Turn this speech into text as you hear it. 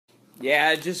Yeah,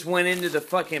 I just went into the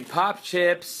fucking Pop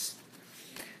Chips.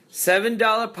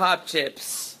 $7 Pop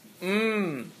Chips.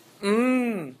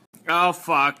 Oh,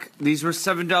 fuck. These were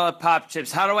 $7 Pop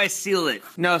Chips. How do I seal it?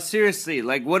 No, seriously,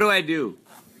 like, what do I do?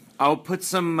 I'll put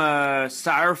some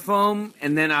styrofoam,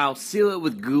 and then I'll seal it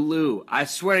with glue. I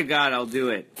swear to God, I'll do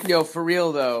it. Yo, for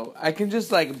real, though, I can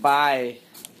just, like, buy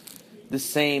the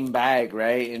same bag,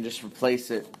 right? And just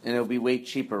replace it, and it'll be way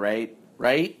cheaper, right?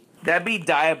 Right? That'd be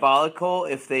diabolical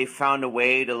if they found a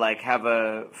way to, like, have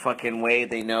a fucking way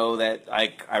they know that,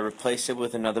 like, I replace it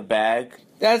with another bag.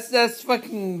 That's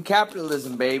fucking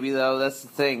capitalism, baby, though. That's the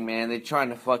thing, man. They trying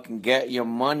to fucking get your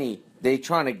money. They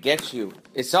trying to get you.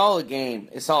 It's all a game.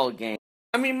 It's all a game.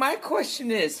 I mean, my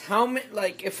question is, how many,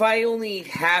 like, if I only eat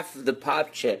half of the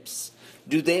Pop Chips,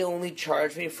 do they only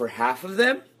charge me for half of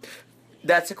them?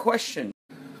 That's a question.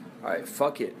 Alright,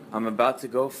 fuck it. I'm about to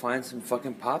go find some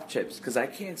fucking Pop Chips, because I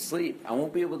can't sleep. I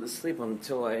won't be able to sleep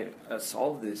until I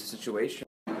solve this situation.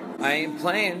 I ain't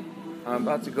playing. I'm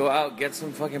about to go out, get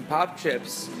some fucking Pop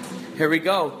Chips. Here we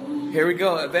go. Here we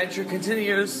go. Adventure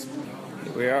continues.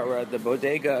 Here we are. We're at the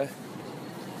bodega.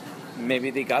 Maybe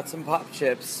they got some Pop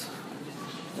Chips.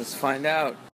 Let's find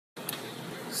out.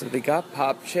 So they got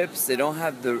Pop Chips. They don't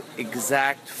have the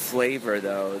exact flavor,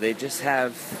 though. They just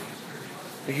have...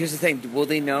 But here's the thing. Will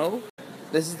they know?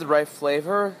 This is the right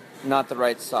flavor, not the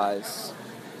right size.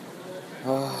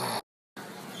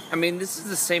 I mean, this is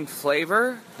the same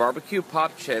flavor, barbecue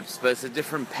Pop Chips, but it's a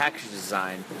different package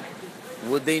design.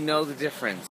 Would they know the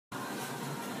difference?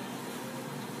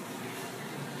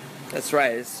 That's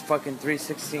right, it's fucking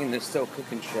 3:16, they're still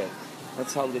cooking shit.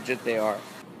 That's how legit they are.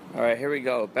 Alright, here we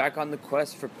go. Back on the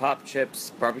quest for Pop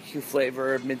Chips, barbecue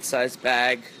flavor, mid-sized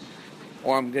bag,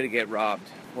 or I'm gonna get robbed.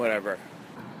 Whatever.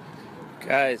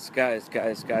 Guys,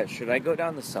 should I go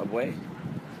down the subway?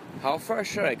 How far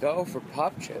should I go for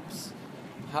Pop Chips?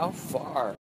 How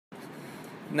far?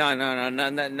 No,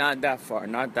 not that far.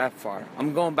 Not that far.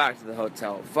 I'm going back to the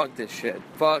hotel. Fuck this shit.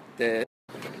 Fuck this.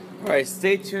 Alright,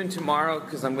 stay tuned tomorrow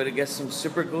because I'm going to get some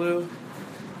super glue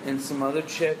and some other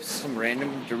chips, some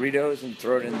random Doritos, and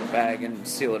throw it in the bag and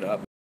seal it up.